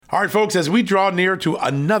All right, folks, as we draw near to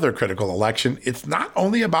another critical election, it's not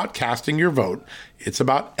only about casting your vote, it's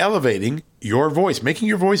about elevating your voice, making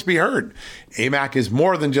your voice be heard. AMAC is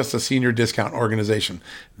more than just a senior discount organization.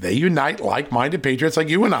 They unite like-minded patriots like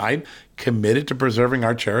you and I, committed to preserving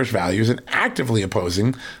our cherished values and actively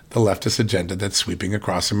opposing the leftist agenda that's sweeping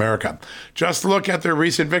across America. Just look at their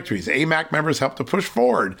recent victories. AMAC members helped to push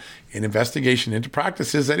forward an investigation into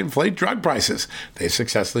practices that inflate drug prices. They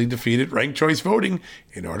successfully defeated ranked choice voting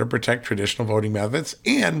in order to protect traditional voting methods,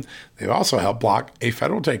 and they've also helped block a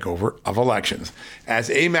federal takeover of elections. As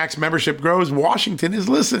AMAC's membership grows, Washington is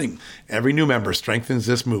listening. Every new member strengthens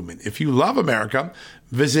this movement. If you love America,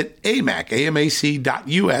 visit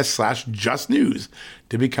amac.us/justnews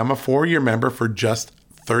to become a 4-year member for just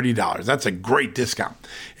 $30. That's a great discount.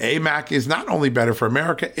 AMAC is not only better for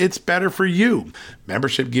America, it's better for you.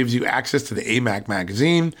 Membership gives you access to the AMAC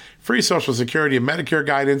magazine, free Social Security and Medicare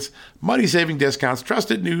guidance, money-saving discounts,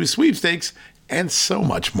 trusted news, sweepstakes, and so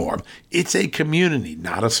much more. It's a community,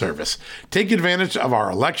 not a service. Take advantage of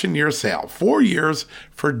our election year sale, 4 years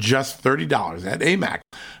for just $30 at AMAC.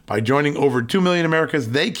 By joining over 2 million Americans,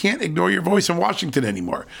 they can't ignore your voice in Washington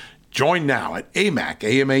anymore. Join now at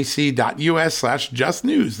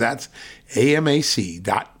amac.us/justnews. That's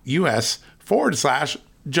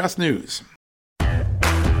amac.us/justnews.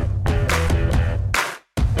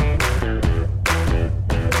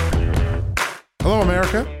 Hello,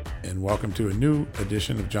 America, and welcome to a new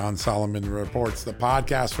edition of John Solomon Reports, the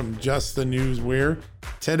podcast from Just the News, where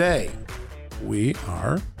today we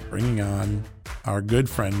are bringing on our good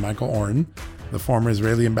friend Michael Oren, the former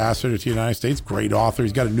Israeli ambassador to the United States, great author.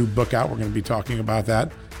 He's got a new book out. We're going to be talking about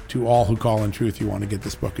that. To all who call in truth, you want to get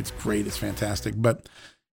this book. It's great. It's fantastic. But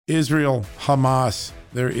Israel, Hamas,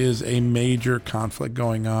 there is a major conflict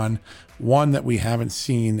going on, one that we haven't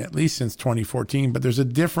seen at least since 2014. But there's a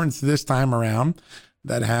difference this time around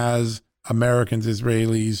that has Americans,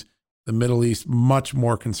 Israelis, the Middle East much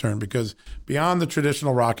more concerned, because beyond the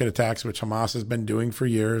traditional rocket attacks, which Hamas has been doing for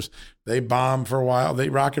years, they bomb for a while, they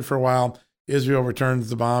rocket for a while, Israel returns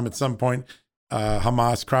the bomb. At some point,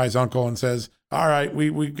 Hamas cries uncle and says, all right,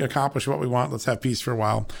 we accomplished what we want. Let's have peace for a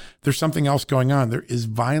while. There's something else going on. There is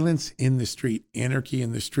violence in the street, anarchy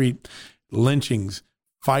in the street, lynchings,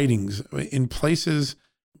 fightings in places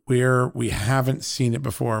where we haven't seen it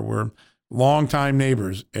before, where longtime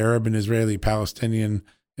neighbors, Arab and Israeli, Palestinian,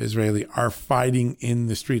 Israeli, are fighting in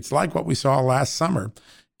the streets, like what we saw last summer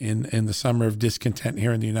in the summer of discontent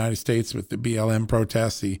here in the United States with the BLM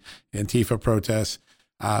protests, the Antifa protests.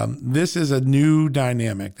 This is a new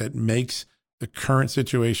dynamic that makes the current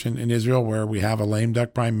situation in Israel, where we have a lame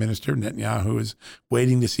duck prime minister, Netanyahu, is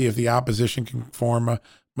waiting to see if the opposition can form a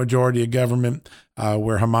majority of government,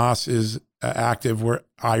 where Hamas is active, where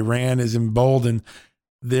Iran is emboldened.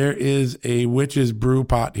 There is a witch's brew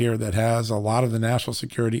pot here that has a lot of the national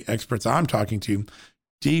security experts I'm talking to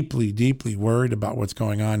deeply, deeply worried about what's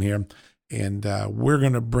going on here. And we're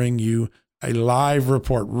going to bring you a live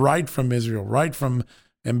report right from Israel, right from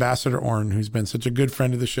Ambassador Oren, who's been such a good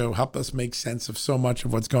friend of the show, helped us make sense of so much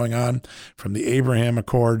of what's going on, from the Abraham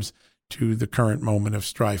Accords to the current moment of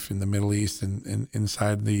strife in the Middle East and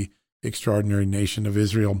inside the extraordinary nation of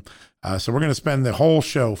Israel. So we're going to spend the whole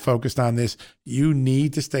show focused on this. You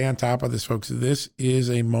need to stay on top of this, folks. This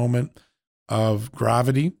is a moment of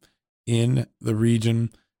gravity in the region.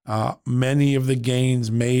 Many of the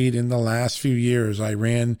gains made in the last few years,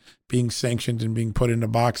 Iran being sanctioned and being put in a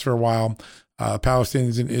box for a while,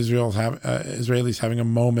 Palestinians and Israelis having a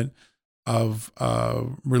moment of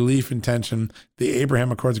relief and tension, the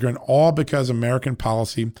Abraham Accords agreement, all because American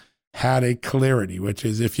policy had a clarity, which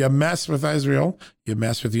is, if you mess with Israel, you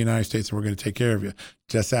mess with the United States, and we're going to take care of you.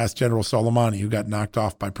 Just ask General Soleimani, who got knocked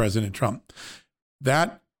off by President Trump.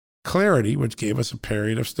 That clarity, which gave us a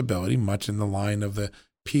period of stability, much in the line of the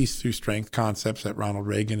peace through strength concepts that Ronald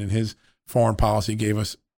Reagan and his foreign policy gave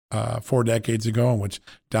us 4 decades ago, and which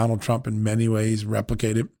Donald Trump in many ways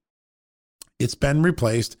replicated. It's been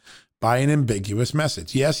replaced by an ambiguous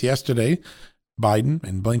message. Yes, yesterday, Biden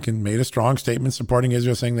and Blinken made a strong statement supporting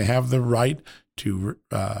Israel, saying they have the right to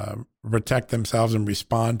protect themselves and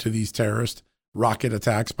respond to these terrorist rocket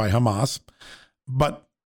attacks by Hamas. But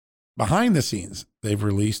behind the scenes, they've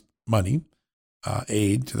released money,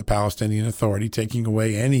 aid to the Palestinian Authority, taking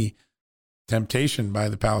away any temptation by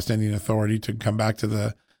the Palestinian Authority to come back to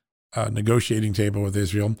the negotiating table with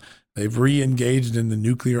Israel. They've re-engaged in the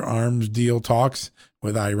nuclear arms deal talks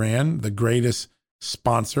with Iran, the greatest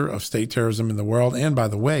sponsor of state terrorism in the world, and, by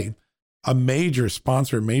the way, a major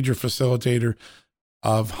sponsor, major facilitator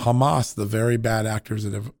of Hamas, the very bad actors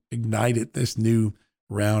that have ignited this new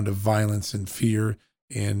round of violence and fear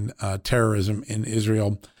and terrorism in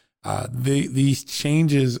Israel. These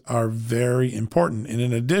changes are very important. And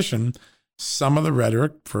in addition, some of the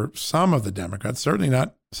rhetoric for some of the Democrats, certainly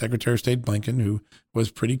not Secretary of State Blinken, who was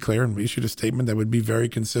pretty clear and issued a statement that would be very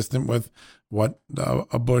consistent with what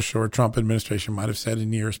a Bush or a Trump administration might have said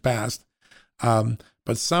in years past.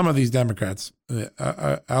 But some of these Democrats,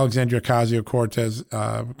 Alexandria Ocasio-Cortez,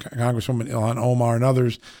 Congresswoman Ilhan Omar, and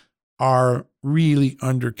others, are really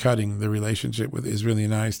undercutting the relationship with Israel and the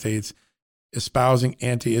United States, espousing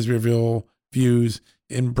anti-Israel views,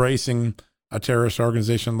 embracing a terrorist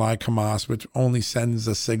organization like Hamas, which only sends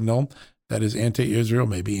a signal that is anti-Israel,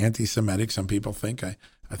 maybe anti-Semitic, some people think. I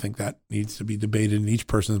think that needs to be debated in each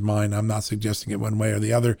person's mind. I'm not suggesting it one way or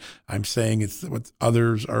the other. I'm saying it's what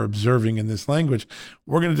others are observing in this language.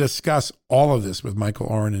 We're going to discuss all of this with Michael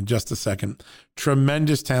Oren in just a second.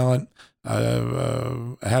 Tremendous talent.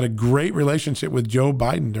 Had a great relationship with Joe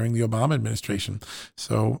Biden during the Obama administration.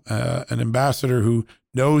 So an ambassador who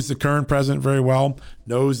knows the current president very well,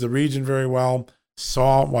 knows the region very well,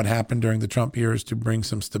 saw what happened during the Trump years to bring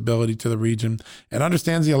some stability to the region, and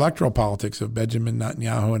understands the electoral politics of Benjamin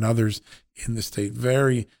Netanyahu and others in the state.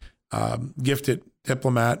 Very gifted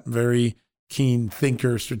diplomat, very keen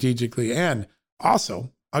thinker strategically, and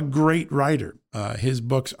also a great writer. His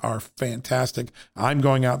books are fantastic. I'm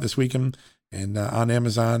going out this weekend and on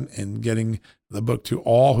Amazon and getting the book To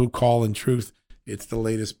All Who Call in Truth. It's the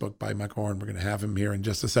latest book by Michael Oren. We're going to have him here in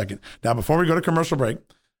just a second. Now, before we go to commercial break,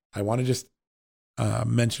 I want to just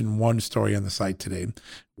mention one story on the site today.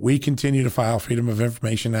 We continue to file Freedom of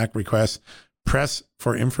Information Act requests, press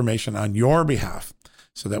for information on your behalf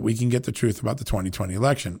so that we can get the truth about the 2020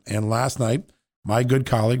 election. And last night, my good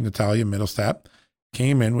colleague, Natalia Mittelstadt,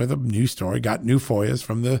 came in with a new story, got new FOIAs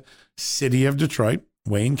from the city of Detroit,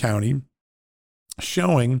 Wayne County,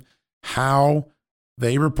 showing how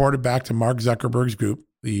they reported back to Mark Zuckerberg's group,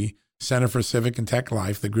 the Center for Civic and Tech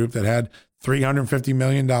Life, the group that had $350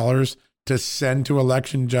 million to send to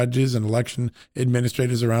election judges and election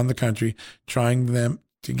administrators around the country, trying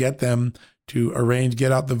to get them to arrange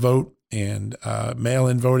get out the vote and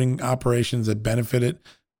mail-in voting operations that benefited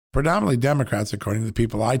predominantly Democrats, according to the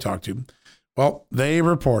people I talked to. Well, they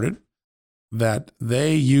reported that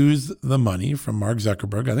they used the money from Mark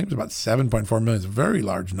Zuckerberg. I think it was about $7.4 million, a very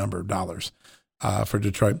large number of dollars for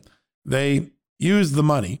Detroit. They used the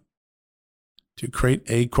money to create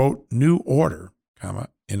a, quote, new order,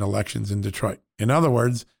 in elections in Detroit. In other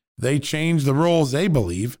words, they changed the rules they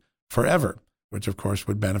believe forever, which of course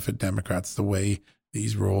would benefit Democrats the way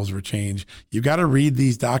these rules were changed. You got to read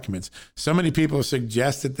these documents. So many people have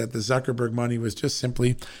suggested that the Zuckerberg money was just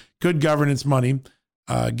simply good governance money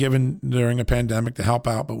given during a pandemic to help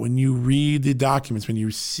out. But when you read the documents, when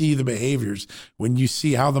you see the behaviors, when you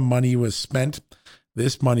see how the money was spent,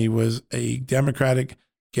 this money was a Democratic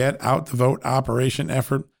get out the vote operation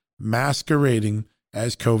effort masquerading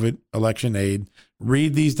as COVID election aid.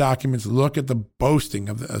 Read these documents. Look at the boasting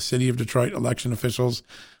of the city of Detroit election officials,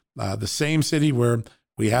 the same city where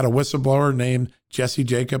we had a whistleblower named Jesse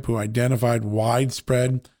Jacob who identified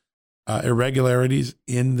widespread irregularities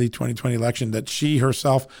in the 2020 election that she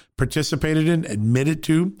herself participated in, admitted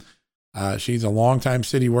to. She's a longtime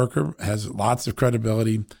city worker, has lots of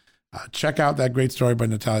credibility. Check out that great story by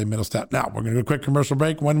Natalia Mittelstadt. Now, we're going to do a quick commercial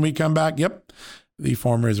break. When we come back, the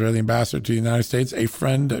former Israeli ambassador to the United States, a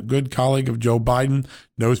friend, a good colleague of Joe Biden,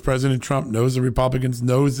 knows President Trump, knows the Republicans,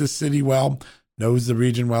 knows this city well, knows the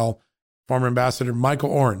region well. Former Ambassador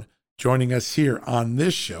Michael Oren joining us here on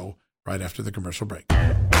this show right after the commercial break.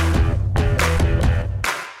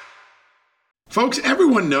 Folks,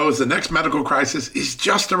 everyone knows the next medical crisis is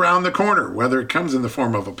just around the corner, whether it comes in the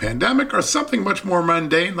form of a pandemic or something much more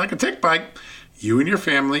mundane like a tick bite. You and your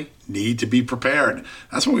family need to be prepared.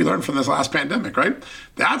 That's what we learned from this last pandemic, right?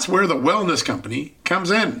 That's where the Wellness Company comes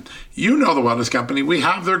in. You know the Wellness Company. We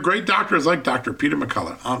have their great doctors like Dr. Peter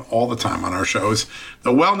McCullough on all the time on our shows. The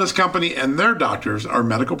Wellness Company and their doctors are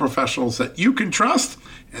medical professionals that you can trust,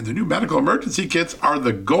 and the new medical emergency kits are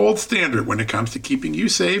the gold standard when it comes to keeping you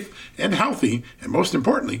safe and healthy, and most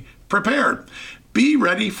importantly, prepared. Be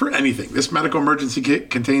ready for anything. This medical emergency kit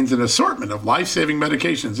contains an assortment of life-saving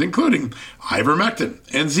medications, including ivermectin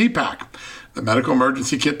and Z-Pak. The medical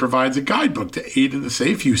emergency kit provides a guidebook to aid in the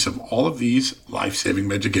safe use of all of these life-saving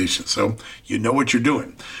medications, so you know what you're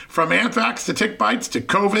doing. From anthrax to tick bites to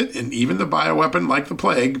COVID and even the bioweapon like the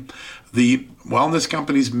plague, the Wellness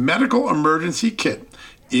Company's medical emergency kit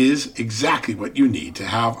is exactly what you need to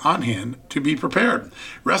have on hand to be prepared.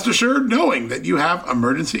 Rest assured knowing that you have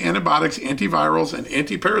emergency antibiotics, antivirals, and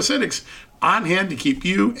antiparasitics on hand to keep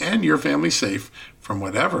you and your family safe from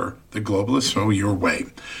whatever the globalists throw your way.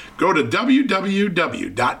 Go to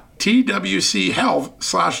www.wellness.com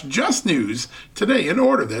twchealth/justnews today and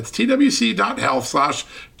order. That's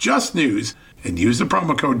twc.health/justnews and use the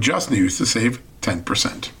promo code justnews to save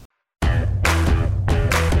 10%.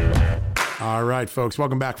 All right, folks,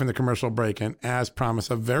 welcome back from the commercial break. And as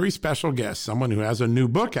promised, a very special guest, someone who has a new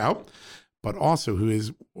book out, but also who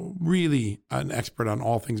is really an expert on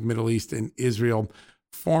all things Middle East and Israel,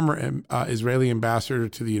 former Israeli ambassador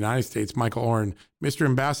to the United States, Michael Oren. Mr.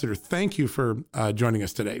 Ambassador, thank you for joining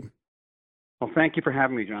us today. Well, thank you for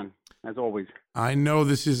having me, John, as always. I know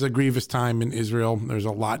this is a grievous time in Israel. There's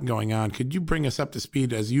a lot going on. Could you bring us up to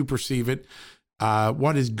speed as you perceive it?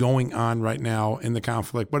 What is going on right now in the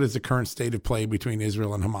conflict? What is the current state of play between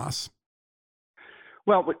Israel and Hamas?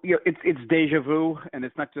 Well, it's deja vu, and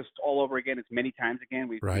it's not just all over again. It's many times again.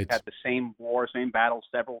 We've had the same war, same battle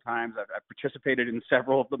several times. I've participated in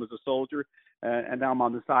several of them as a soldier, and now I'm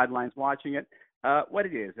on the sidelines watching it. What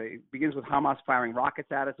it is, it begins with Hamas firing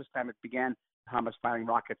rockets at us. This time it began Hamas firing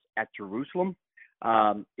rockets at Jerusalem.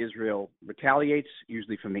 Israel retaliates,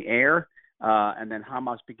 usually from the air, and then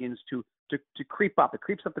Hamas begins to creep up. It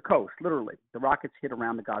creeps up the coast, literally. The rockets hit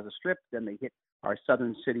around the Gaza Strip, then they hit our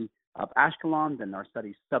southern city of Ashkelon, then our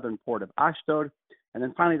southern port of Ashdod, and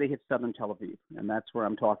then finally they hit southern Tel Aviv. And that's where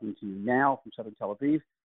I'm talking to you now, from southern Tel Aviv.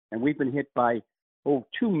 And we've been hit by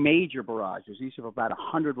two major barrages, each of about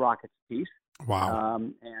 100 rockets apiece. Wow.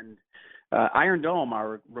 And Iron Dome,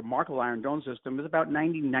 our remarkable Iron Dome system, is about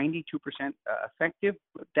 92% effective.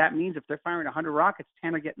 That means if they're firing 100 rockets,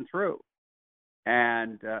 10 are getting through.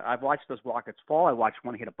 And I've watched those rockets fall. I watched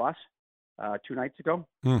one hit a bus 2 nights ago.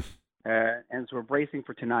 And so we're bracing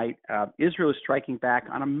for tonight. Israel is striking back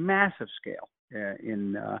on a massive scale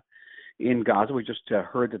in Gaza. We just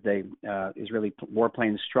heard that Israeli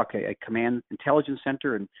warplanes struck a command intelligence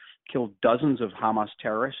center and killed dozens of Hamas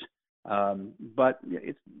terrorists. But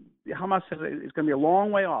Hamas says it's going to be a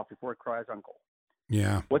long way off before it cries uncle.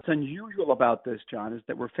 Yeah. What's unusual about this, John, is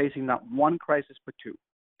that we're facing not one crisis but two.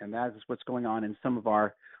 And that is what's going on in some of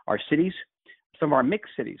our cities, some of our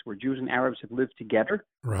mixed cities where Jews and Arabs have lived together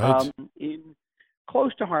in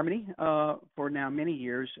close to harmony for now many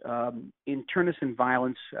years, internecine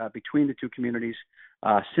violence between the two communities,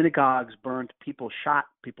 synagogues burnt, people shot,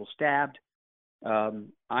 people stabbed.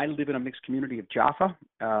 I live in a mixed community of Jaffa,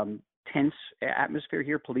 tense atmosphere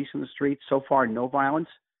here, police in the streets. So far, no violence,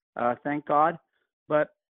 thank God.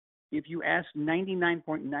 But if you ask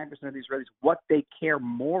 99.9% of the Israelis what they care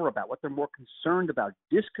more about, what they're more concerned about,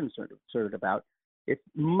 disconcerted about, it's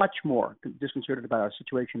much more disconcerted about our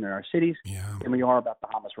situation in our cities than we are about the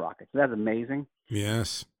Hamas rockets. That's amazing.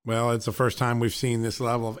 Yes. Well, it's the first time we've seen this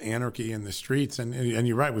level of anarchy in the streets. And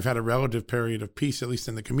you're right. We've had a relative period of peace, at least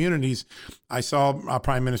in the communities. I saw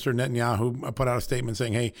Prime Minister Netanyahu put out a statement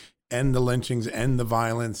saying, hey, end the lynchings, end the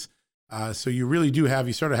violence. So you really do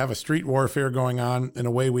you sort of have a street warfare going on in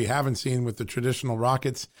a way we haven't seen with the traditional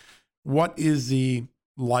rockets. What is the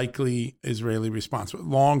likely Israeli response?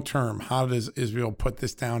 Long term, how does Israel put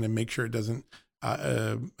this down and make sure it doesn't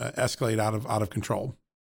escalate out of control?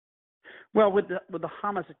 Well, with the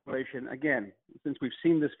Hamas situation, again, since we've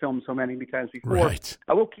seen this film so many times before,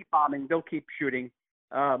 we'll keep bombing, they'll keep shooting.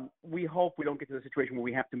 We hope we don't get to the situation where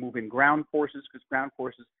we have to move in ground forces, because ground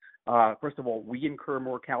forces, first of all, we incur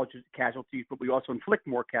more casualties, but we also inflict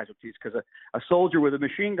more casualties because a soldier with a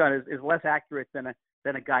machine gun is less accurate than a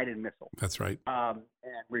guided missile. That's right. And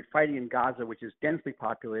we're fighting in Gaza, which is densely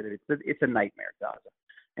populated. It's a nightmare, Gaza.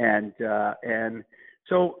 And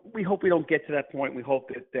so we hope we don't get to that point. We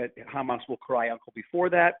hope that Hamas will cry uncle before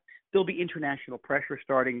that. There'll be international pressure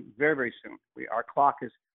starting very, very soon.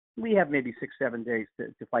 We have maybe 6-7 days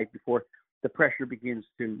to fight before the pressure begins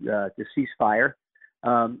to cease fire.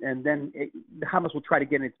 And then Hamas will try to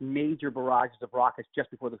get in its major barrages of rockets just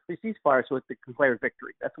before the ceasefire so it can declare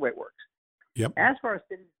victory. That's the way it works. Yep. As far as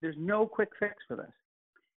cities, there's no quick fix for this.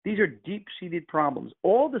 These are deep-seated problems.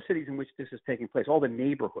 All the cities in which this is taking place, all the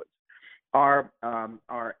neighborhoods, are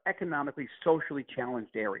economically, socially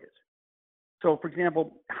challenged areas. So, for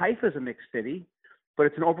example, Haifa is a mixed city, but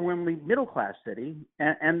it's an overwhelmingly middle-class city,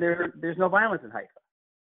 and there's no violence in Haifa.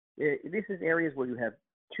 This is areas where you have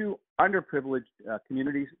two underprivileged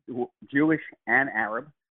communities, Jewish and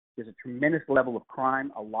Arab. There's a tremendous level of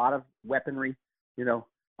crime, a lot of weaponry,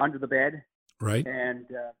 under the bed. Right. And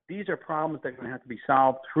these are problems that are going to have to be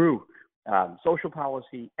solved through social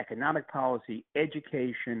policy, economic policy,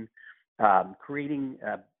 education, creating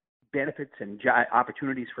benefits and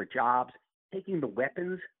opportunities for jobs, taking the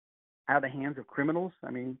weapons out of the hands of criminals.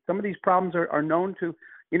 I mean, some of these problems are known to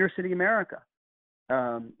inner city America.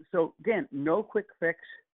 So again, no quick fix.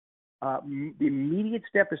 The immediate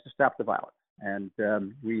step is to stop the violence. And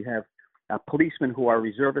we have Policemen who are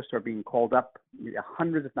reservists are being called up.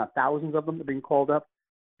 Hundreds, if not thousands of them are being called up.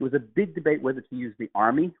 There was a big debate whether to use the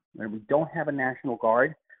Army, and we don't have a National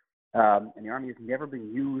Guard. And the Army has never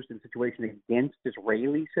been used in situations against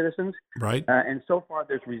Israeli citizens. Right. And so far,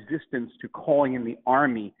 there's resistance to calling in the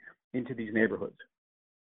Army into these neighborhoods.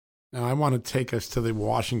 Now, I want to take us to the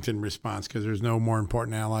Washington response, because there's no more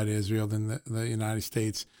important ally to Israel than the United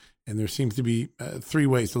States. And there seems to be three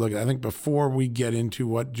ways to look at it. I think before we get into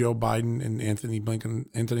what Joe Biden and Anthony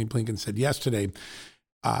Blinken said yesterday,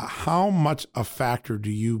 how much a factor do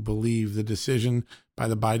you believe the decision by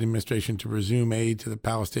the Biden administration to resume aid to the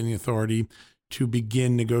Palestinian Authority, to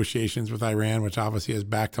begin negotiations with Iran, which obviously has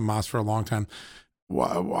backed Hamas for a long time,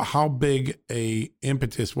 how big a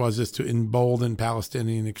impetus was this to embolden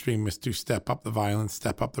Palestinian extremists to step up the violence,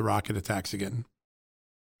 step up the rocket attacks again?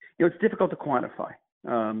 It's difficult to quantify.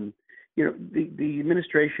 The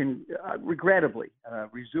administration, regrettably,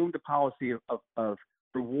 resumed the policy of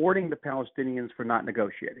rewarding the Palestinians for not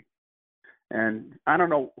negotiating. And I don't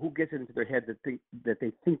know who gets it into their head that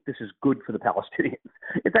they think this is good for the Palestinians.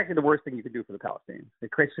 It's actually the worst thing you can do for the Palestinians.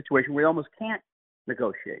 It creates a situation where you almost can't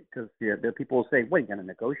negotiate, because the people will say, "What, are you going to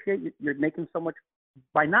negotiate? You're making so much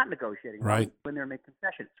by not negotiating, right?" When they're making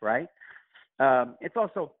concessions, right? It's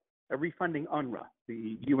also a refunding UNRWA,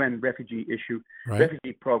 the UN refugee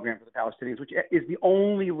program for the Palestinians, which is the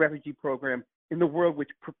only refugee program in the world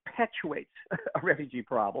which perpetuates a refugee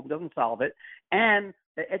problem, doesn't solve it, and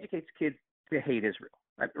educates kids to hate Israel.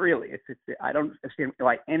 Really, I don't understand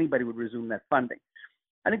why anybody would resume that funding.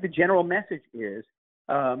 I think the general message is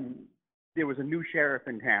there was a new sheriff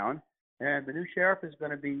in town, and the new sheriff is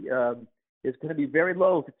going to be very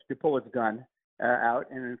loath to pull its gun out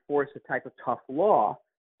and enforce a type of tough law,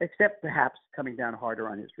 except perhaps coming down harder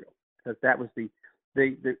on Israel, because that was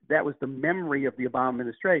the memory of the Obama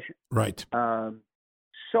administration. Right.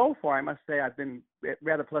 So far, I must say, I've been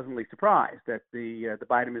rather pleasantly surprised that the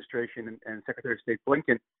Biden administration and Secretary of State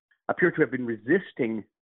Blinken appear to have been resisting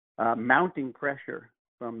mounting pressure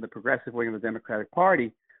from the progressive wing of the Democratic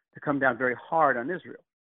Party to come down very hard on Israel.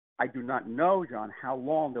 I do not know, John, how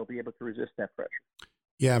long they'll be able to resist that pressure.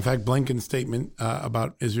 Yeah, in fact, Blinken's statement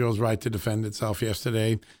about Israel's right to defend itself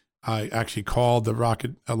yesterday, actually called the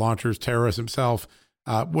rocket launchers terrorists himself,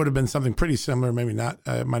 would have been something pretty similar, maybe not,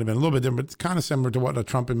 it might have been a little bit different, but it's kind of similar to what a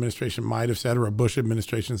Trump administration might have said or a Bush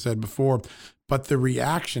administration said before. But the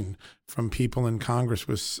reaction from people in Congress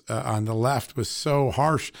was on the left was so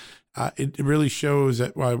harsh. It really shows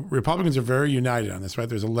that Republicans are very united on this, right?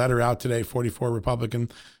 There's a letter out today, 44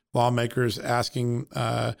 Republican lawmakers asking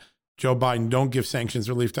Joe Biden, don't give sanctions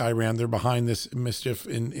relief to Iran. They're behind this mischief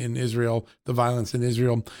in Israel, the violence in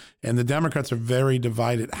Israel. And the Democrats are very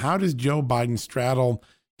divided. How does Joe Biden straddle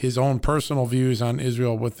his own personal views on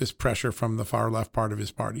Israel with this pressure from the far left part of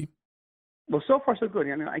his party? Well, so far so good.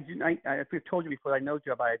 I mean, I've told you before, I know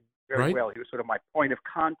Joe Biden very well. He was sort of my point of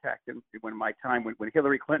contact when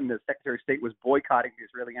Hillary Clinton, as Secretary of State, was boycotting the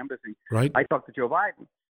Israeli embassy. Right. I talked to Joe Biden.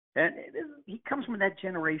 And he comes from that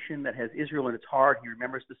generation that has Israel in its heart. He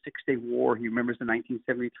remembers the Six-Day War. He remembers the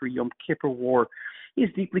 1973 Yom Kippur War. He is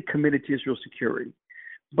deeply committed to Israel's security.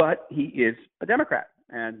 But he is a Democrat,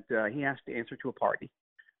 and he has to answer to a party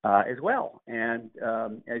as well. And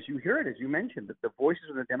as you hear it, as you mentioned, the voices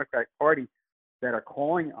of the Democratic Party that are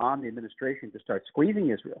calling on the administration to start squeezing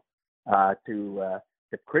Israel, to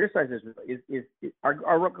criticize Israel,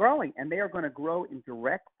 are growing. And they are going to grow in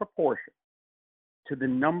direct proportion to the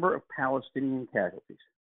number of Palestinian casualties.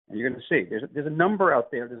 And you're going to see there's a number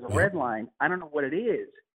out there. There's a red line. I don't know what it is.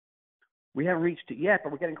 We haven't reached it yet,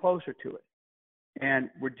 but we're getting closer to it.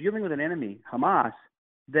 And we're dealing with an enemy, Hamas,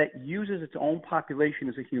 that uses its own population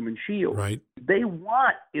as a human shield. Right. They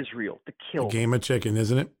want Israel to kill. A game of chicken,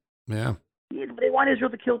 isn't it? Yeah. They want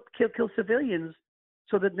Israel to kill civilians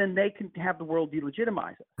so that then they can have the world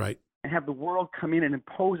delegitimize it. Right. And have the world come in and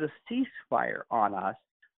impose a ceasefire on us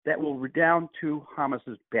that will redound to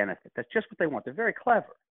Hamas's benefit. That's just what they want. They're very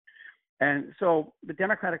clever. And so the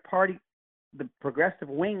Democratic Party, the progressive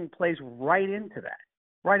wing, plays right into that.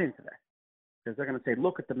 Because they're going to say,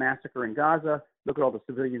 look at the massacre in Gaza, look at all the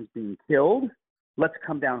civilians being killed, let's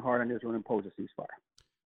come down hard on Israel and impose a ceasefire.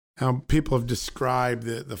 Now, people have described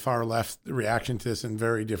the far left reaction to this in a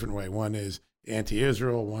very different way. One is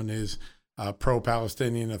anti-Israel, one is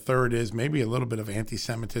pro-Palestinian, a third is maybe a little bit of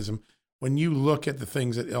anti-Semitism. When you look at the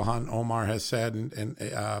things that Ilhan Omar has said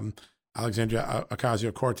and Alexandria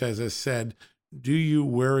Ocasio-Cortez has said, do you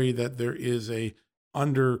worry that there is a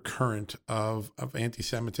undercurrent of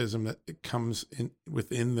anti-Semitism that comes in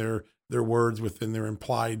within their words, within their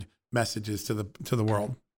implied messages to the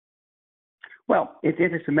world? Well, it's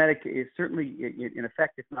anti-Semitic is certainly in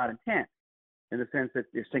effect, if not intent. in the sense that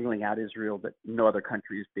they're singling out Israel, that no other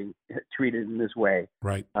country is being treated in this way.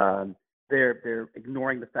 Right. They're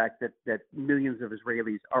ignoring the fact that millions of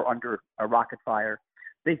Israelis are under a rocket fire.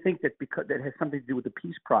 They think that because that has something to do with the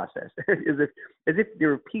peace process, as if there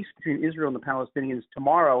were peace between Israel and the Palestinians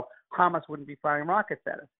tomorrow, Hamas wouldn't be firing rockets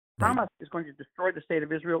at us. Right. Hamas is going to destroy the state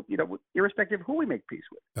of Israel, irrespective of who we make peace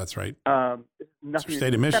with. That's right. Nothing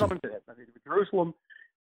state of mission. Nothing to do with Jerusalem.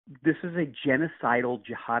 This is a genocidal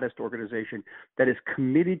jihadist organization that is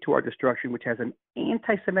committed to our destruction, which has an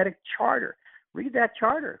anti-Semitic charter. Read that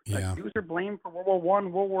charter. Yeah. Jews are blamed for World War I,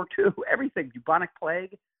 World War II, everything, bubonic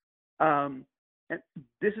plague. And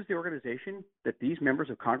this is the organization that these members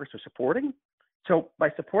of Congress are supporting. So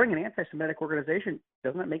by supporting an anti-Semitic organization,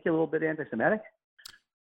 doesn't that make you a little bit anti-Semitic?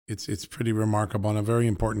 It's pretty remarkable and a very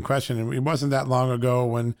important question. And it wasn't that long ago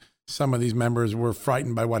when some of these members were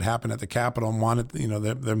frightened by what happened at the Capitol and wanted,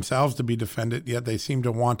 themselves to be defended, yet they seem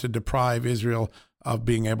to want to deprive Israel of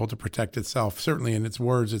being able to protect itself. Certainly in its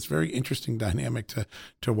words, it's very interesting dynamic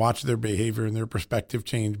to watch their behavior and their perspective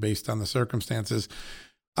change based on the circumstances.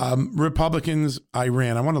 Republicans,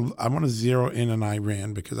 Iran. I want to zero in on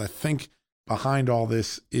Iran because I think behind all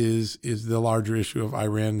this is the larger issue of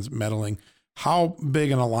Iran's meddling. How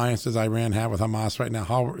big an alliance does Iran have with Hamas right now?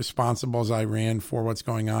 How responsible is Iran for what's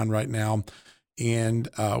going on right now? And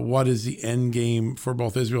what is the end game for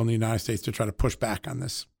both Israel and the United States to try to push back on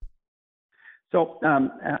this? So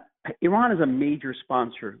Iran is a major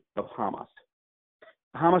sponsor of Hamas.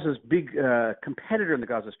 Hamas's big competitor in the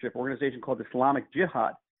Gaza Strip, an organization called Islamic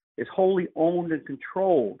Jihad, is wholly owned and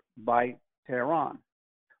controlled by Tehran.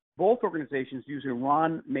 Both organizations use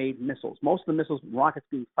Iran-made missiles. Most of the missiles, rockets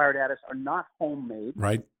being fired at us, are not homemade,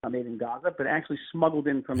 right? Made in Gaza, but actually smuggled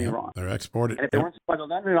in from Iran. They're exported. And if they weren't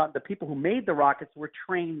smuggled in, the people who made the rockets were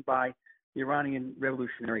trained by the Iranian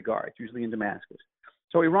Revolutionary Guards, usually in Damascus.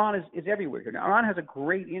 So Iran is everywhere here. Now, Iran has a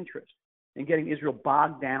great interest in getting Israel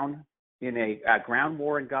bogged down in a ground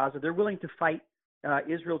war in Gaza. They're willing to fight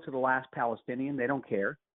Israel to the last Palestinian. They don't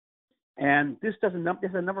care. And this has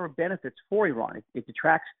a number of benefits for Iran. It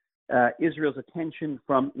detracts Israel's attention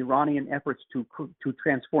from Iranian efforts to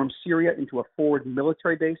transform Syria into a forward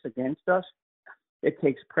military base against us. It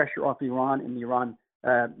takes pressure off Iran in the Iran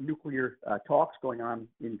nuclear talks going on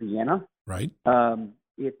in Vienna. Right.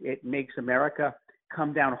 It makes America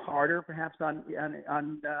come down harder, perhaps on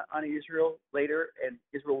Israel later, and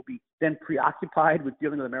Israel will be then preoccupied with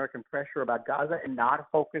dealing with American pressure about Gaza and not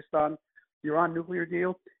focused on the Iran nuclear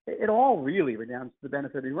deal. It all really redounds to the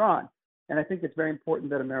benefit of Iran. And I think it's very important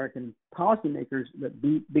that American policymakers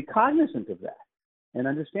be cognizant of that and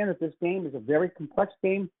understand that this game is a very complex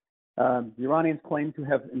game. The Iranians claim to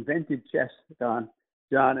have invented chess, John,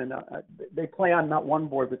 and they play on not one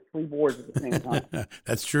board, but three boards at the same time.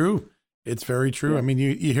 That's true. It's very true. Yeah. I mean,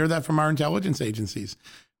 you hear that from our intelligence agencies.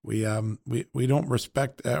 We don't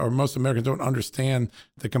respect, or most Americans don't understand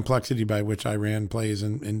the complexity by which Iran plays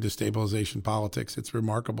in destabilization politics. It's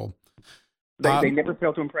remarkable. They never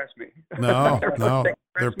fail to impress me. No.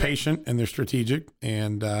 They're patient and they're strategic,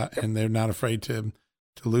 and they're not afraid to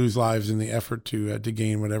lose lives in the effort to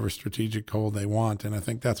gain whatever strategic goal they want. And I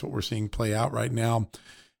think that's what we're seeing play out right now.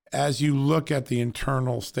 As you look at the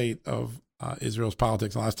internal state of Israel's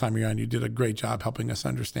politics, last time you were on, you did a great job helping us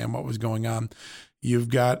understand what was going on. You've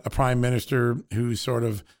got a prime minister who's sort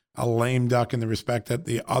of a lame duck in the respect that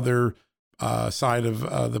the other side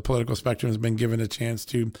of the political spectrum has been given a chance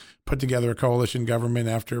to put together a coalition government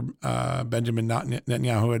after Benjamin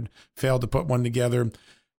Netanyahu had failed to put one together.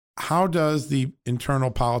 How does the internal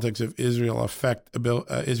politics of Israel affect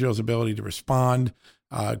Israel's ability to respond?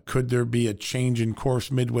 Could there be a change in course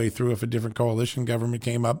midway through if a different coalition government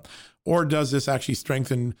came up? Or does this actually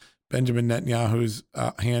strengthen Benjamin Netanyahu's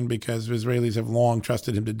hand because Israelis have long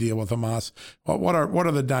trusted him to deal with Hamas? What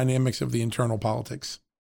are the dynamics of the internal politics?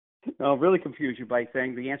 I'll really confuse you by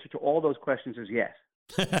saying the answer to all those questions is yes.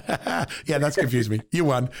 Yeah, that's confused me. You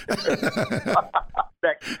won. I'll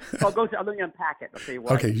let me unpack it. I'll tell you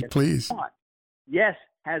why. Okay, please. Yes,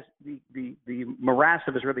 has the morass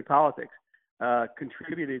of Israeli politics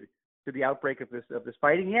contributed to the outbreak of this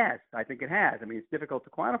fighting? Yes, I think it has. I mean, it's difficult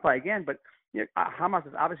to quantify again, but Hamas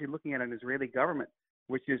is obviously looking at an Israeli government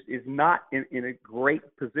which is not in a great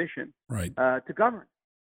position right. To govern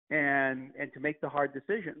and to make the hard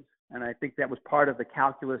decisions. And I think that was part of the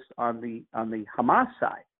calculus on the Hamas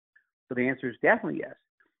side. So the answer is definitely yes.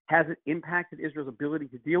 Has it impacted Israel's ability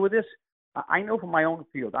to deal with this? I know from my own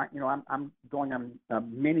field. I'm going on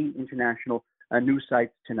many international news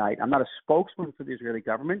sites tonight. I'm not a spokesman for the Israeli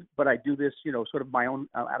government, but I do this, sort of my own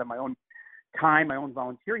out of my own time, my own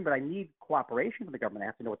volunteering. But I need cooperation from the government. I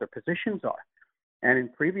have to know what their positions are. And in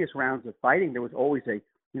previous rounds of fighting, there was always an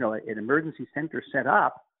emergency center set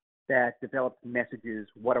up that developed messages.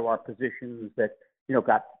 What are our positions? That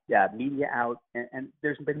got media out, and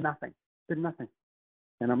there's been nothing. Been nothing.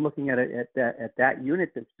 And I'm looking at it at that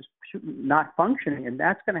unit that's just not functioning, and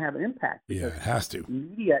that's going to have an impact. Yeah, it has to.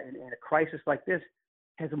 Media in a crisis like this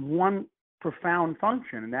has one profound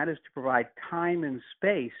function, and that is to provide time and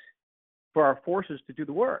space for our forces to do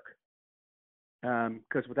the work.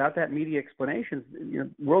 Because without that media explanation,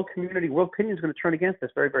 world opinion is going to turn against us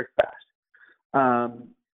very, very fast.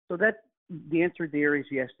 So that the answer there is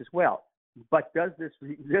yes as well. But does this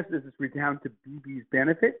redound to Bibi's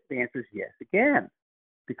benefit? The answer is yes again,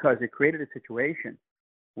 because it created a situation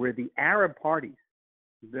where the Arab parties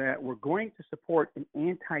that were going to support an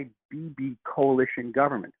anti-Bibi coalition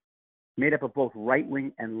government made up of both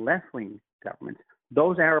right-wing and left-wing governments,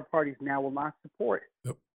 those Arab parties now will not support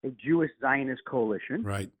a Jewish Zionist coalition.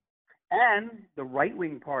 Right. And the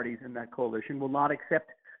right-wing parties in that coalition will not accept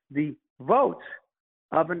the votes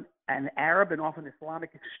of an Arab and often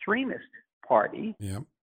Islamic extremist party. Yeah.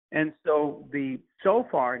 And so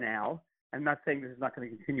far now, I'm not saying this is not going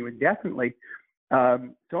to continue indefinitely,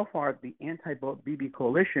 so far the anti-Bibi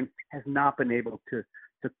coalition has not been able to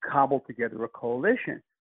cobble together a coalition.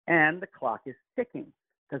 And the clock is ticking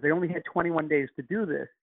because they only had 21 days to do this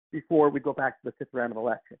before we go back to the fifth round of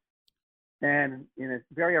elections. And in a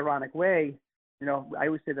very ironic way, I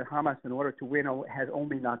always say that Hamas, in order to win, has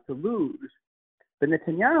only not to lose. But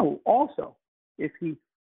Netanyahu also, if he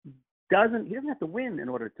doesn't have to win in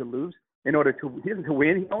order to lose. He doesn't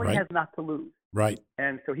win. He only has not to lose. Right.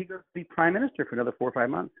 And so he goes to be prime minister for another 4 or 5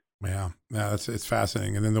 months. Yeah, it's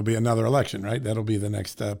fascinating. And then there'll be another election, right? That'll be the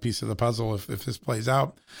next piece of the puzzle if this plays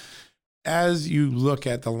out. As you look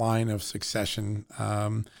at the line of succession,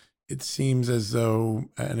 it seems as though,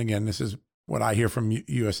 and again, this is what I hear from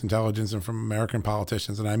U.S. intelligence and from American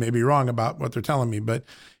politicians, and I may be wrong about what they're telling me, but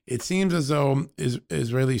it seems as though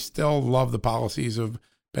Israelis still love the policies of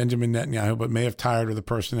Benjamin Netanyahu, but may have tired of the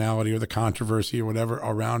personality or the controversy or whatever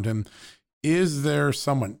around him. Is there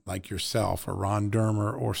someone like yourself or Ron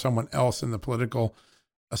Dermer or someone else in the political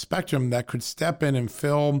spectrum that could step in and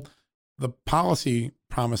fill the policy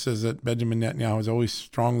promises that Benjamin Netanyahu has always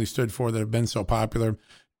strongly stood for that have been so popular,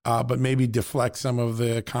 but maybe deflect some of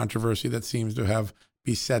the controversy that seems to have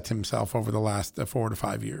beset himself over the last 4 to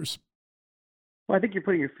 5 years? Well, I think you're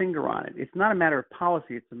putting your finger on it. It's not a matter of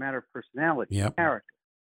policy. It's a matter of personality, character.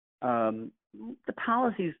 The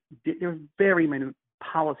policies, there are very minute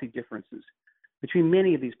policy differences between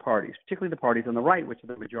many of these parties, particularly the parties on the right, which are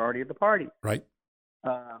the majority of the party. Right.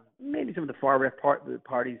 Maybe some of the far left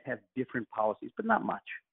parties have different policies, but not much.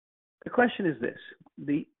 The question is this: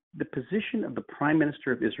 the position of the Prime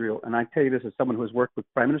Minister of Israel, and I tell you this as someone who has worked with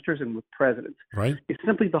prime ministers and with presidents, right, is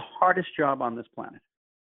simply the hardest job on this planet.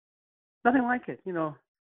 Nothing like it.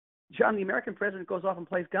 John, the American president goes off and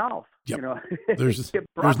plays golf. Yep.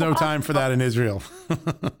 There's no time for that in Israel.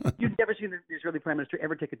 You've never seen the Israeli prime minister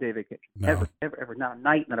ever take a day vacation. No. Ever. Not a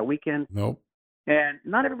night, not a weekend. Nope. And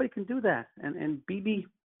not everybody can do that. And Bibi,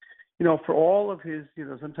 for all of his,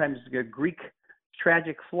 sometimes Greek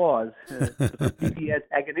tragic flaws, Bibi has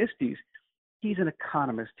agonistes. He's an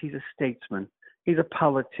economist. He's a statesman. He's a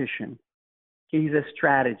politician. He's a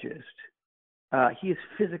strategist. He is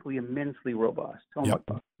physically immensely robust. Oh my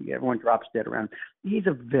God. Everyone drops dead around him. He's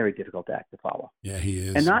a very difficult act to follow. Yeah, he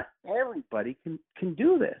is. And not everybody can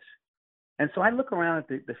do this. And so I look around at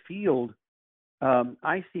the field.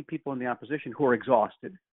 I see people in the opposition who are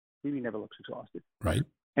exhausted. Bibi never looks exhausted. Right.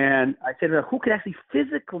 And I say to them, who could actually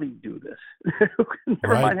physically do this?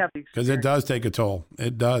 Never mind have the experience. Because it does take a toll.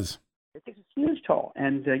 It does. It takes a huge toll.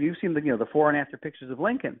 And you've seen the before and after pictures of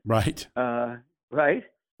Lincoln. Right. Right.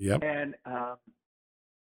 Yep. And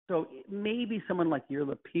so maybe someone like Yair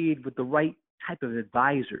Lapid with the right type of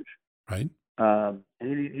advisors. Right. And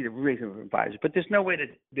he's a race of advisors. But there's no way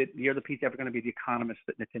that Yair Lapid's ever going to be the economist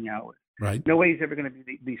that Netanyahu is. Right. No way he's ever going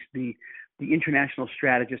to be the international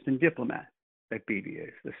strategist and diplomat that Bibi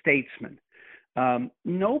is, the statesman.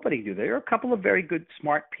 Nobody do. There are a couple of very good,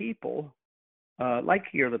 smart people like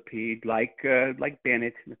Yair Lapid, like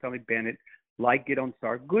Bennett, Naftali Bennett, like Gideon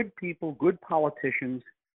Sa'ar, good people, good politicians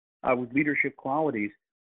with leadership qualities.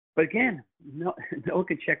 But again, no one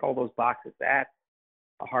can check all those boxes. That's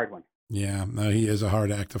a hard one. Yeah, no, he is a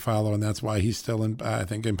hard act to follow, and that's why he's still in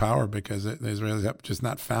power, because the Israelis have just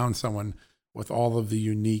not found someone with all of the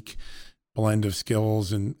unique blend of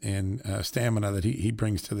skills and stamina that he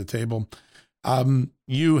brings to the table.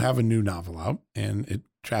 You have a new novel out, and it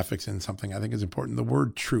traffics in something I think is important, the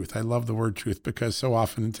word truth. I love the word truth because so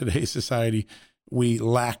often in today's society, we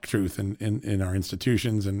lack truth in our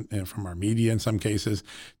institutions and from our media in some cases.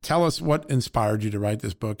 Tell us what inspired you to write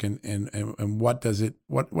this book, and what does it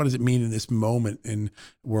mean in this moment in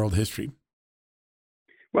world history?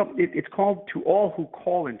 Well, it's called "To All Who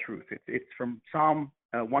Call in Truth." It's from Psalm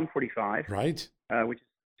 145, right? Which is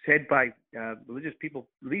said by religious people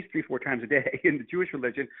at least 3-4 times a day in the Jewish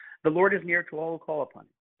religion. The Lord is near to all who call upon Him,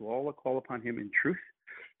 to all who call upon Him in truth.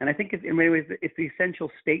 And I think in many ways it's the essential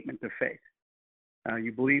statement of faith.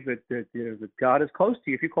 You believe that God is close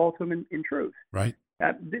to you if you call to Him in truth. Right.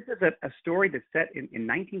 This is a story that's set in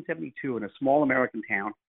 1972 in a small American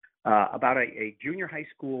town about a junior high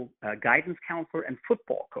school guidance counselor and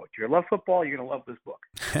football coach. You love football, you're going to love this book.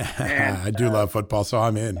 And, I do love football, so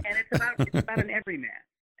I'm in. And it's about an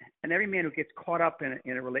everyman who gets caught up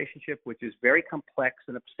in a relationship which is very complex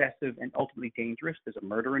and obsessive and ultimately dangerous. There's a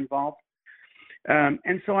murder involved.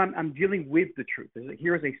 And so I'm dealing with the truth.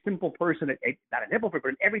 Here is a simple person, not an hypocrite, but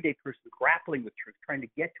an everyday person grappling with truth, trying to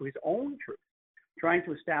get to his own truth, trying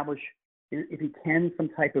to establish, if he can, some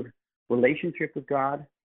type of relationship with God.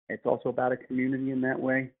 It's also about a community in that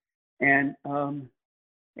way, and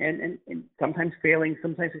sometimes failing,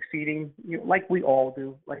 sometimes succeeding, like we all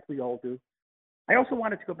do. I also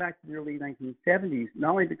wanted to go back to the early 1970s, not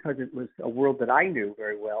only because it was a world that I knew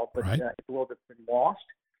very well, but right. It's a world that's been lost.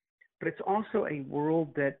 But it's also a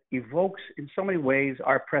world that evokes, in so many ways,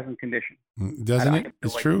 our present condition. Doesn't it?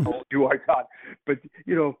 It's true. Do our God. But,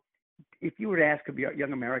 if you were to ask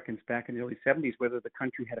young Americans back in the early 70s whether the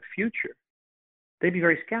country had a future, they'd be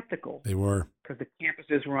very skeptical. They were. Because the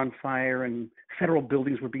campuses were on fire and federal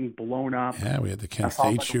buildings were being blown up. Yeah, we had the Kent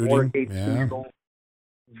State shooting. Yeah.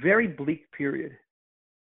 Very bleak period.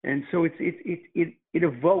 And so it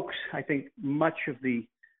evokes, I think, much of the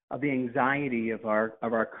anxiety of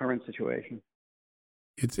our current situation.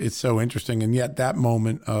 It's so interesting, and yet that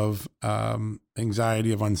moment of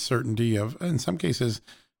anxiety, of uncertainty, of in some cases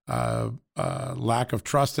lack of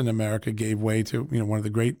trust in America gave way to one of the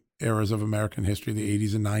great eras of American history, the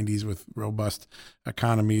 80s and 90s, with robust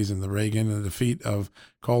economies and the Reagan and the defeat of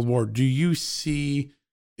Cold War. Do you see,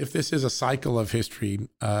 if this is a cycle of history,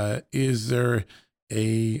 is there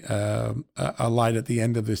a light at the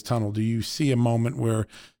end of this tunnel? Do you see a moment where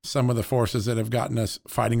some of the forces that have gotten us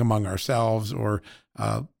fighting among ourselves, or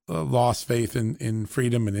lost faith in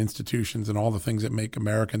freedom and institutions and all the things that make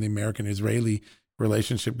America and the American-Israeli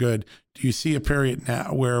relationship good, do you see a period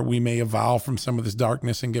now where we may evolve from some of this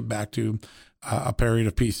darkness and get back to a period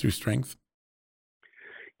of peace through strength?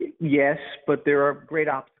 Yes, but there are great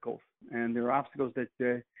obstacles, and there are obstacles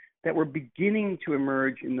that were beginning to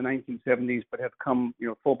emerge in the 1970s, but have come,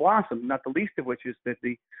 full blossom. Not the least of which is that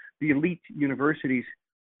the elite universities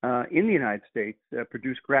in the United States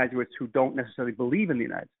produce graduates who don't necessarily believe in the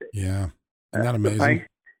United States. Yeah, isn't that amazing?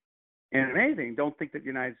 And amazing. Don't think that the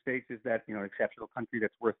United States is that exceptional country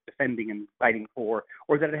that's worth defending and fighting for,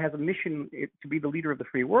 or that it has a mission to be the leader of the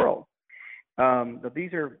free world. But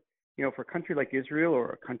these are, for a country like Israel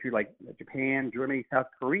or a country like Japan, Germany, South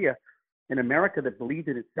Korea, in America that believed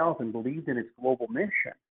in itself and believed in its global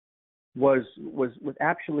mission was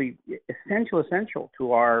actually essential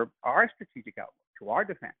to our strategic outlook, to our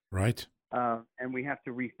defense. Right. And we have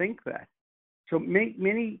to rethink that. So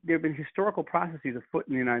there have been historical processes afoot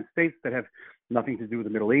in the United States that have nothing to do with the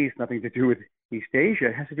Middle East, nothing to do with East Asia.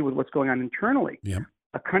 It has to do with what's going on internally. Yeah.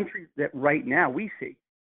 A country that right now we see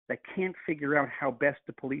that can't figure out how best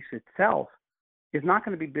to police itself is not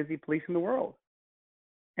going to be busy policing the world,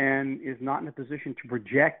 and is not in a position to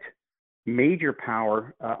project major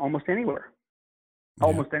power almost anywhere,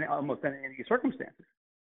 almost any circumstances.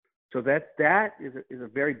 So that is a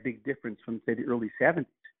very big difference from, say, the early 70s,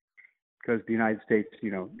 because the United States,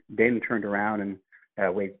 then turned around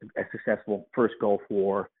and waged a successful first Gulf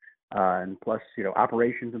War, and plus,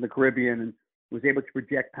 operations in the Caribbean, and was able to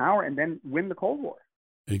project power and then win the Cold War.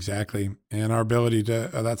 Exactly. And our ability to,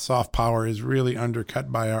 that soft power is really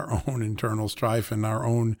undercut by our own internal strife and our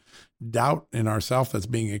own doubt in ourselves that's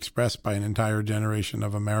being expressed by an entire generation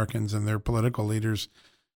of Americans and their political leaders.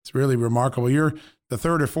 It's really remarkable. You're the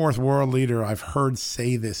third or fourth world leader I've heard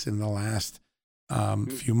say this in the last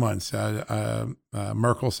few months.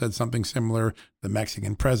 Merkel said something similar. The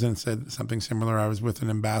Mexican president said something similar. I was with an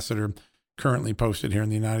ambassador currently posted here in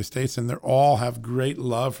the United States, and they all have great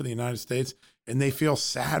love for the United States, and they feel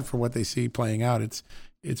sad for what they see playing out.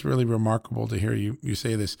 It's really remarkable to hear you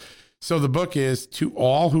say this. So the book is To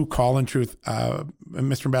All Who Call in Truth.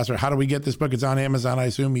 Mr. Ambassador, how do we get this book? It's on Amazon, I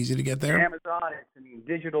assume. Easy to get there? Amazon. It's in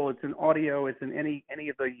digital. It's in audio. It's in any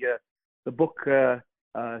of the book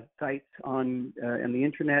sites on the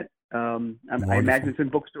internet. I imagine it's in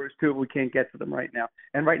bookstores too. We can't get to them right now,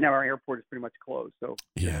 and right now our airport is pretty much closed. So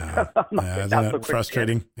yeah, isn't it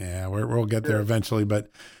frustrating? Yeah, we'll get there eventually,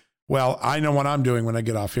 but. Well, I know what I'm doing when I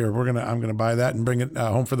get off here. I'm gonna buy that and bring it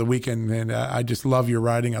home for the weekend. And I just love your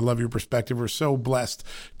writing. I love your perspective. We're so blessed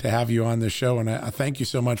to have you on this show, and I thank you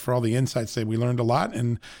so much for all the insights. We learned a lot,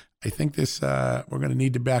 and I think we're going to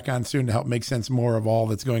need to back on soon to help make sense more of all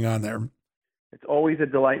that's going on there. It's always a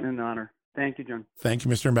delight and an honor. Thank you, John. Thank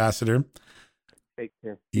you, Mr. Ambassador. Take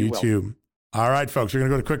care. You too. All right, folks. We're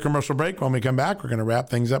going to go to a quick commercial break. When we come back, we're going to wrap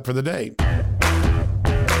things up for the day.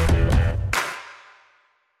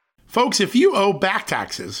 Folks, if you owe back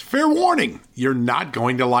taxes, fair warning, you're not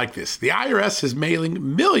going to like this. The IRS is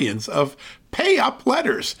mailing millions of pay-up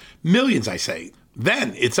letters. Millions, I say.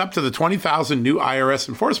 Then it's up to the 20,000 new IRS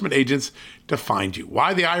enforcement agents to find you.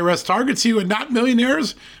 Why the IRS targets you and not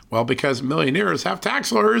millionaires? Well, because millionaires have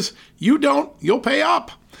tax lawyers. You don't, you'll pay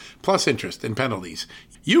up. Plus interest and penalties.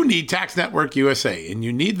 You need Tax Network USA, and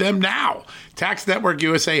you need them now. Tax Network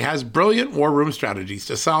USA has brilliant war room strategies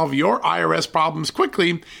to solve your IRS problems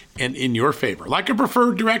quickly and in your favor. Like a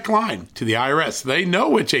preferred direct line to the IRS, they know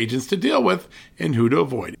which agents to deal with and who to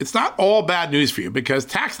avoid. It's not all bad news for you because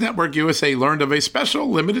Tax Network USA learned of a special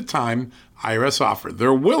limited time IRS offer.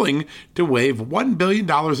 They're willing to waive $1 billion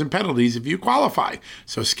in penalties if you qualify.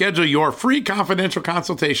 So schedule your free confidential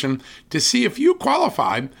consultation to see if you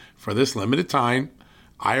qualify for this limited time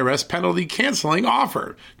IRS penalty canceling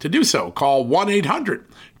offer. To do so, call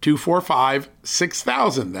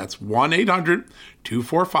 1-800-245-6000. That's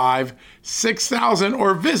 1-800-245-6000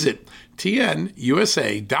 or visit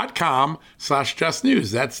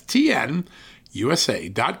tnusa.com/justnews. That's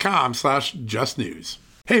tnusa.com/justnews.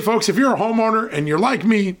 Hey folks, if you're a homeowner and you're like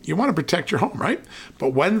me, you want to protect your home, right?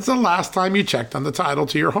 But when's the last time you checked on the title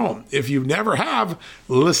to your home? If you never have,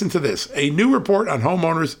 listen to this. A new report on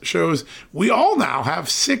homeowners shows we all now have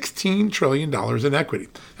 $16 trillion in equity.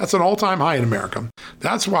 That's an all-time high in America.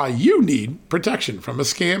 That's why you need protection from a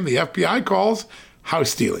scam the FBI calls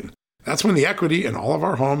house stealing. That's when the equity in all of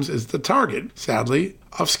our homes is the target, sadly,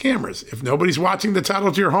 of scammers. If nobody's watching the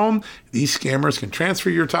title to your home, these scammers can transfer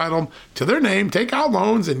your title to their name, take out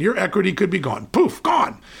loans, and your equity could be gone. Poof,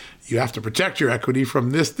 gone. You have to protect your equity from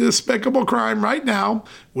this despicable crime right now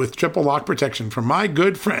with triple lock protection from my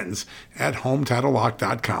good friends at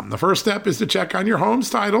HomeTitleLock.com. The first step is to check on your home's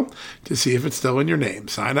title to see if it's still in your name.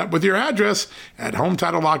 Sign up with your address at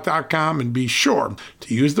HomeTitleLock.com and be sure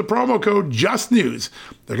to use the promo code JUSTNEWS.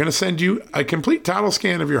 They're going to send you a complete title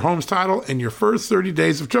scan of your home's title and your first 30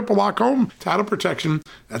 days of triple lock home title protection.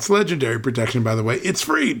 That's legendary protection, by the way. It's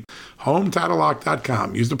free.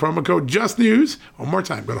 HomeTitleLock.com. Use the promo code JUSTNEWS. One more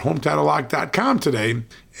time, go to HomeTitleLock.com today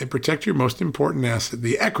and protect your most important asset,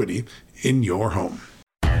 the equity in your home.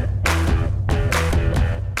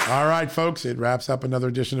 All right, folks, it wraps up another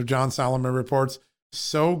edition of John Solomon Reports.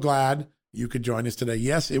 So glad you could join us today.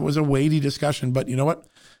 Yes, it was a weighty discussion, but you know what?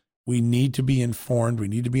 We need to be informed. We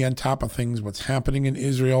need to be on top of things. What's happening in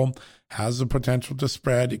Israel has the potential to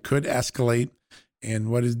spread. It could escalate.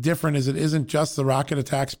 And what is different is it isn't just the rocket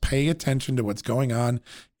attacks. Pay attention to what's going on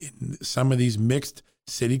in some of these mixed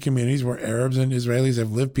city communities where Arabs and Israelis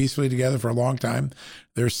have lived peacefully together for a long time.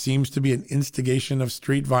 There seems to be an instigation of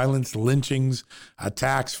street violence, lynchings,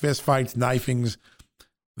 attacks, fistfights, knifings.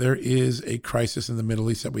 There is a crisis in the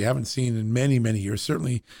Middle East that we haven't seen in many, many years,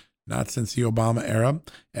 certainly not since the Obama era.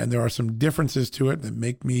 And there are some differences to it that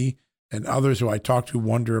make me and others who I talk to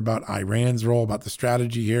wonder about Iran's role, about the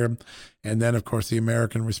strategy here. And then, of course, the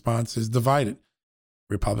American response is divided.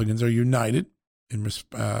 Republicans are united in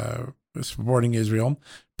supporting Israel.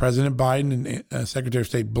 President Biden and Secretary of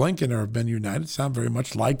State Blinken have been united, sound very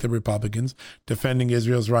much like the Republicans, defending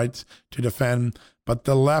Israel's rights to defend. But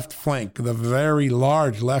the left flank, the very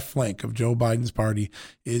large left flank of Joe Biden's party,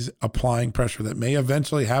 is applying pressure that may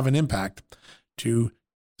eventually have an impact to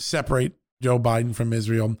separate Joe Biden from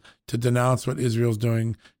Israel, to denounce what Israel's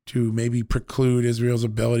doing, to maybe preclude Israel's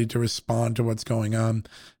ability to respond to what's going on.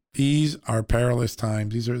 These are perilous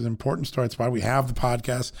times. These are important stories. That's why we have the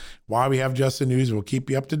podcast, why we have Just the News. We'll keep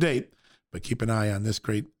you up to date, but keep an eye on this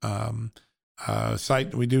great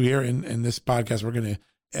site that we do here in this podcast. We're going to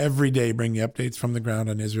every day bring you updates from the ground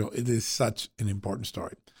on Israel. It is such an important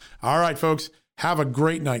story. All right, folks, have a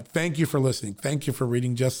great night. Thank you for listening. Thank you for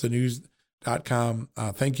reading justthenews.com.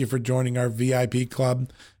 Thank you for joining our VIP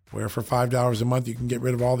club, where for $5 a month, you can get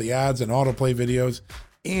rid of all the ads and autoplay videos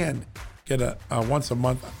and get a once a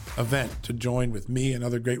month event to join with me and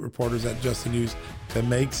other great reporters at Just the News to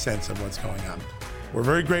make sense of what's going on. We're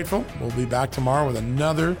very grateful. We'll be back tomorrow with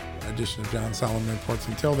another edition of John Solomon Reports.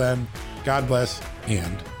 Until then, God bless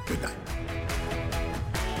and good night.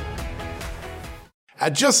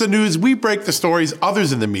 At Just the News, we break the stories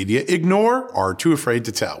others in the media ignore or are too afraid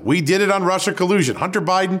to tell. We did it on Russia collusion, Hunter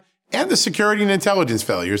Biden, and the security and intelligence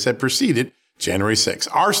failures that preceded January 6th.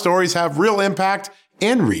 Our stories have real impact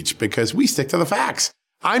and reach because we stick to the facts.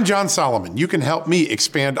 I'm John Solomon. You can help me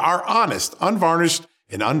expand our honest, unvarnished,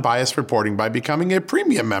 and unbiased reporting by becoming a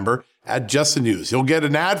premium member at Just the News. You'll get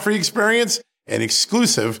an ad-free experience and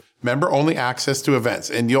exclusive member-only access to events,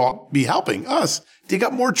 and you'll be helping us dig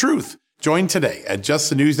up more truth. Join today at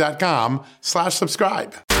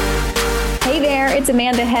justthenews.com/subscribe. Hey there, it's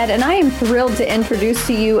Amanda Head, and I am thrilled to introduce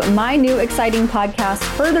to you my new exciting podcast,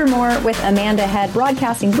 Furthermore with Amanda Head,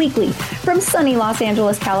 broadcasting weekly from sunny Los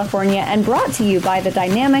Angeles, California, and brought to you by the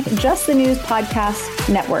dynamic Just the News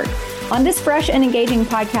Podcast Network. On this fresh and engaging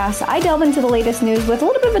podcast, I delve into the latest news with a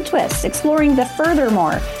little bit of a twist, exploring the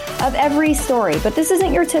furthermore of every story. But this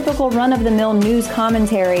isn't your typical run-of-the-mill news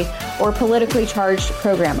commentary or politically charged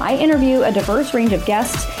program. I interview a diverse range of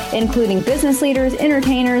guests, including business leaders,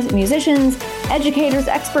 entertainers, musicians, educators,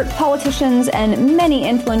 experts, politicians, and many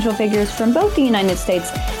influential figures from both the United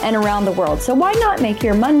States and around the world. So why not make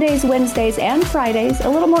your Mondays, Wednesdays, and Fridays a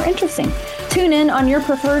little more interesting? Tune in on your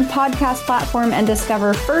preferred podcast platform and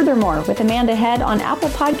discover Furthermore with Amanda Head on Apple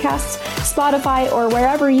Podcasts, Spotify, or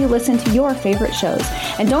wherever you listen to your favorite shows.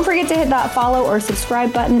 And don't forget to hit that follow or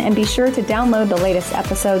subscribe button and be sure to download the latest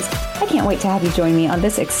episodes. I can't wait to have you join me on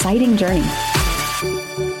this exciting journey.